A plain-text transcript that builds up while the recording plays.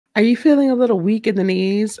Are you feeling a little weak in the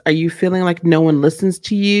knees? Are you feeling like no one listens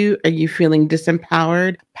to you? Are you feeling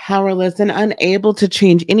disempowered, powerless, and unable to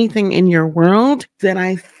change anything in your world? Then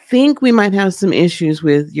I think we might have some issues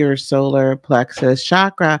with your solar plexus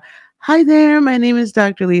chakra. Hi there, my name is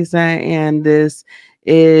Dr. Lisa, and this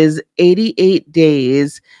is 88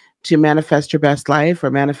 days to manifest your best life,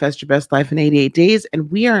 or manifest your best life in 88 days.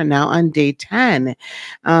 And we are now on day 10.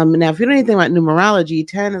 Now, if you know anything about numerology,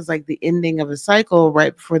 10 is like the ending of a cycle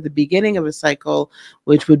right before the beginning of a cycle,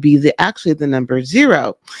 which would be actually the number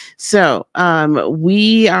 0. So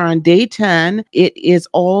we are on day 10. It is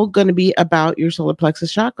all going to be about your solar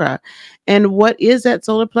plexus chakra. And what is that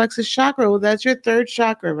solar plexus chakra? Well, that's your third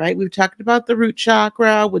chakra, right? We've talked about the root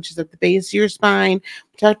chakra, which is at the base of your spine.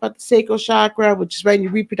 We talked about the sacral chakra, which is right in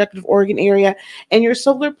your reproductive organ area. And your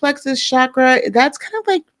solar plexus chakra, that's kind of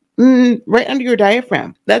like right under your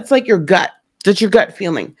diaphragm. That's like your gut. That's your gut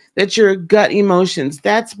feeling. That's your gut emotions.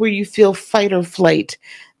 That's where you feel fight or flight.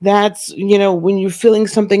 That's, when you're feeling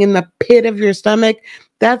something in the pit of your stomach,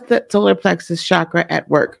 that's that solar plexus chakra at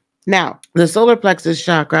work. Now, the solar plexus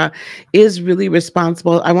chakra is really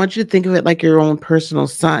responsible. I want you to think of it like your own personal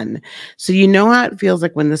sun. So you know how it feels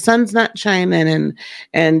like when the sun's not shining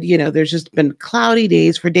and there's just been cloudy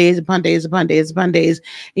days for days upon days upon days upon days.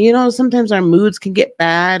 And, sometimes our moods can get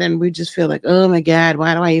bad and we just feel like, oh my God,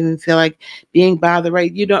 why do I even feel like being bothered,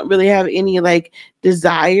 right? You don't really have any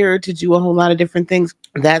desire to do a whole lot of different things.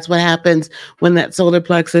 That's what happens when that solar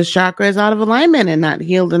plexus chakra is out of alignment and not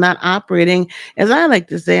healed and not operating, as I like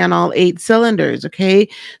to say, on all 8 cylinders. Okay.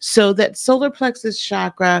 So that solar plexus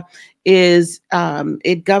chakra is,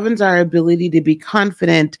 it governs our ability to be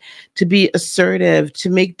confident, to be assertive, to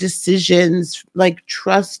make decisions,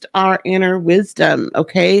 trust our inner wisdom.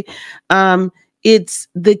 Okay. It's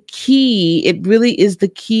the key. It really is the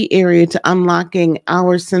key area to unlocking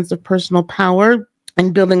our sense of personal power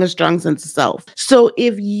and building a strong sense of self. So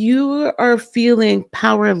if you are feeling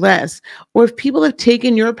powerless, or if people have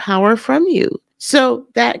taken your power from you, so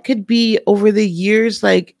that could be over the years,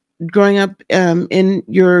 like growing up in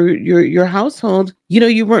your household,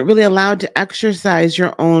 you weren't really allowed to exercise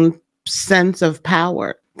your own sense of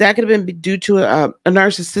power. That could have been due to a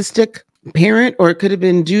narcissistic parent, or it could have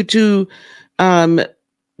been due to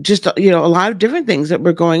just, a lot of different things that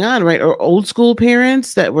were going on, right? Or old school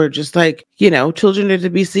parents that were just like, children are to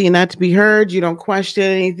be seen, not to be heard. You don't question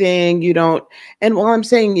anything. You don't. And while I'm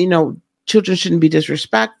saying, children shouldn't be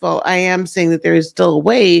disrespectful, I am saying that there is still a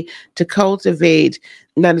way to cultivate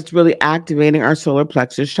that. It's really activating our solar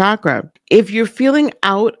plexus chakra. If you're feeling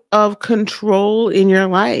out of control in your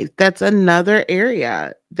life, that's another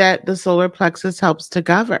area that the solar plexus helps to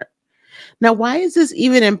govern. Now, why is this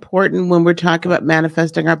even important when we're talking about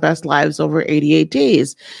manifesting our best lives over 88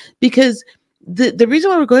 days? Because the reason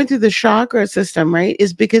why we're going through the chakra system, right,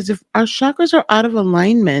 is because if our chakras are out of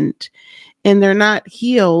alignment and they're not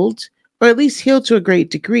healed, or at least healed to a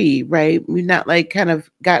great degree, right? We've not kind of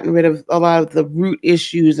gotten rid of a lot of the root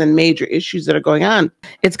issues and major issues that are going on.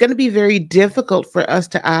 It's going to be very difficult for us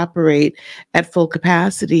to operate at full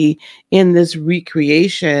capacity in this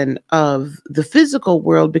recreation of the physical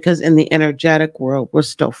world, because in the energetic world, we're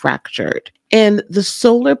still fractured. And the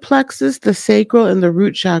solar plexus, the sacral, and the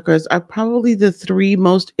root chakras are probably the 3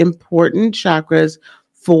 most important chakras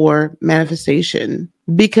for manifestation,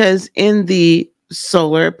 because in the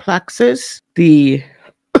solar plexus, the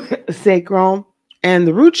sacral, and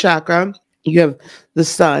the root chakra, you have the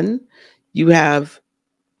sun, you have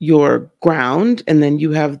your ground, and then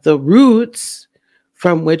you have the roots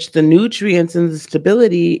from which the nutrients and the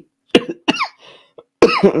stability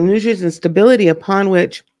nutrients and stability upon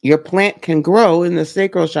which your plant can grow in the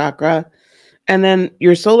sacral chakra. And then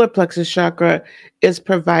your solar plexus chakra is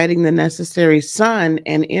providing the necessary sun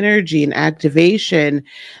and energy and activation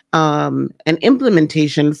and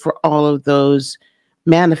implementation for all of those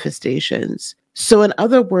manifestations. So in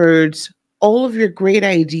other words, all of your great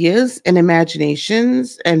ideas and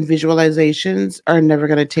imaginations and visualizations are never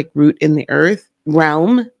going to take root in the earth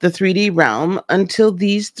realm, the 3D realm, until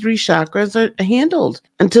these 3 chakras are handled,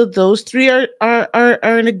 until those 3 are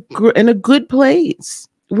in a good place.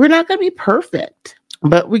 We're not going to be perfect,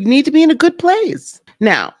 but we need to be in a good place.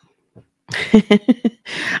 Now,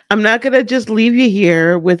 I'm not going to just leave you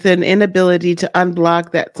here with an inability to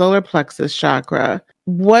unblock that solar plexus chakra.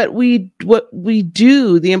 What we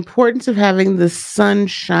do, the importance of having the sun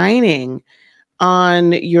shining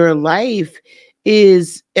on your life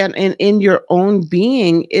is, and in your own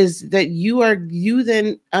being, is that you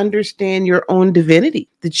then understand your own divinity,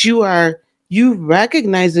 that you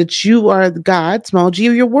recognize that you are the God, small g,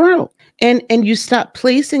 of your world. And you stop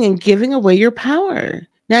placing and giving away your power.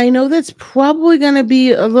 Now, I know that's probably going to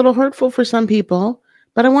be a little hurtful for some people,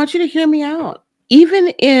 but I want you to hear me out. Even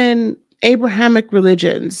in Abrahamic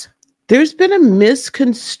religions, there's been a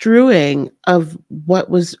misconstruing of what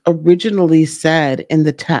was originally said in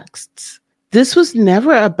the texts. This was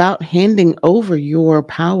never about handing over your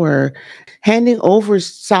power, handing over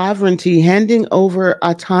sovereignty, handing over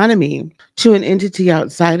autonomy to an entity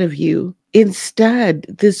outside of you. Instead,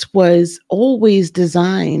 this was always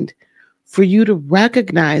designed for you to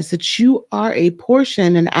recognize that you are a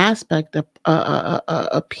portion, an aspect,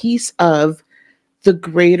 a piece of the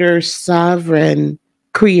greater sovereign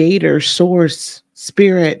creator, source,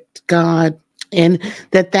 spirit, God, and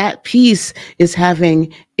that piece is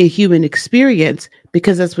having a human experience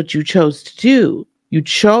because that's what you chose to do.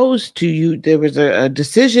 There was a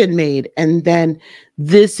decision made, and then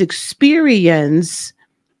this experience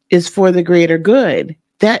is for the greater good.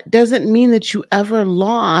 That doesn't mean that you ever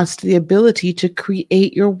lost the ability to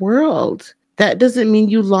create your world. That doesn't mean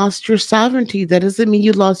you lost your sovereignty. That doesn't mean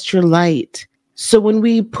you lost your light. So when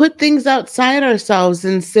we put things outside ourselves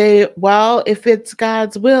and say, well, if it's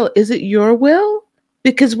God's will, is it your will?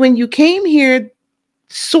 Because when you came here,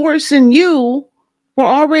 Source and you were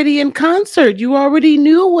already in concert. You already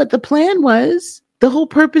knew what the plan was. The whole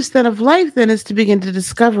purpose then of life then is to begin to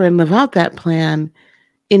discover and live out that plan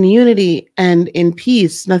in unity and in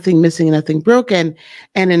peace, nothing missing, nothing broken,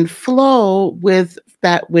 and in flow with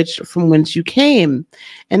that which from whence you came,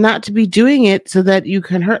 and not to be doing it so that you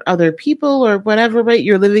can hurt other people or whatever, right?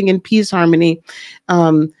 You're living in peace, harmony,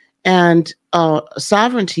 and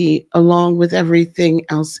sovereignty along with everything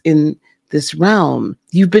else in this realm.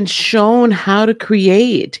 You've been shown how to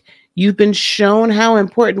create. You've been shown how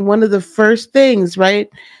important one of the first things, right?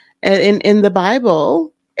 In the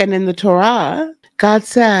Bible and in the Torah, God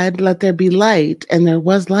said, let there be light, and there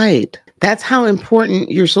was light. That's how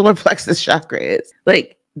important your solar plexus chakra is.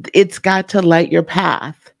 Like, it's got to light your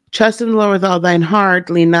path. Trust in the Lord with all thine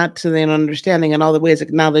heart, lean not to thine understanding, in all the ways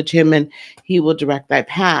acknowledge him, and he will direct thy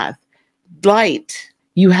path. Light.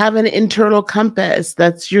 You have an internal compass.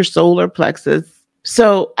 That's your solar plexus.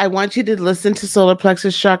 So I want you to listen to solar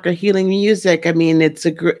plexus chakra healing music. I mean, if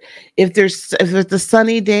it's a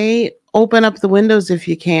sunny day, open up the windows if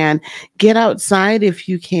you can. Get outside if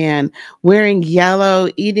you can. Wearing yellow,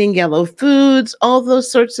 eating yellow foods, all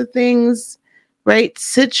those sorts of things, right?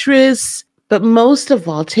 Citrus, but most of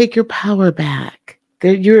all, take your power back.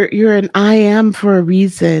 You're an I am for a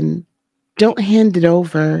reason. Don't hand it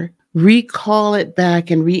over. Recall it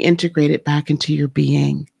back and reintegrate it back into your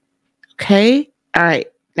being. Okay? All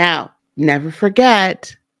right. Now, never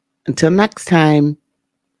forget, until next time,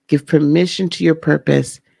 give permission to your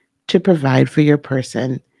purpose to provide for your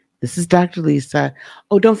person. This is Dr. Lisa.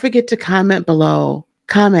 Oh, don't forget to comment below.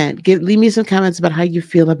 Leave me some comments about how you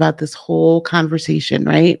feel about this whole conversation,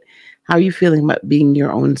 right? How are you feeling about being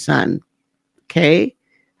your own sun? Okay?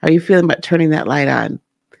 How are you feeling about turning that light on?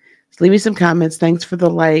 So leave me some comments. Thanks for the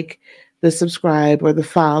like, the subscribe, or the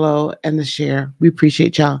follow, and the share. We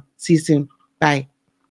appreciate y'all. See you soon. Bye.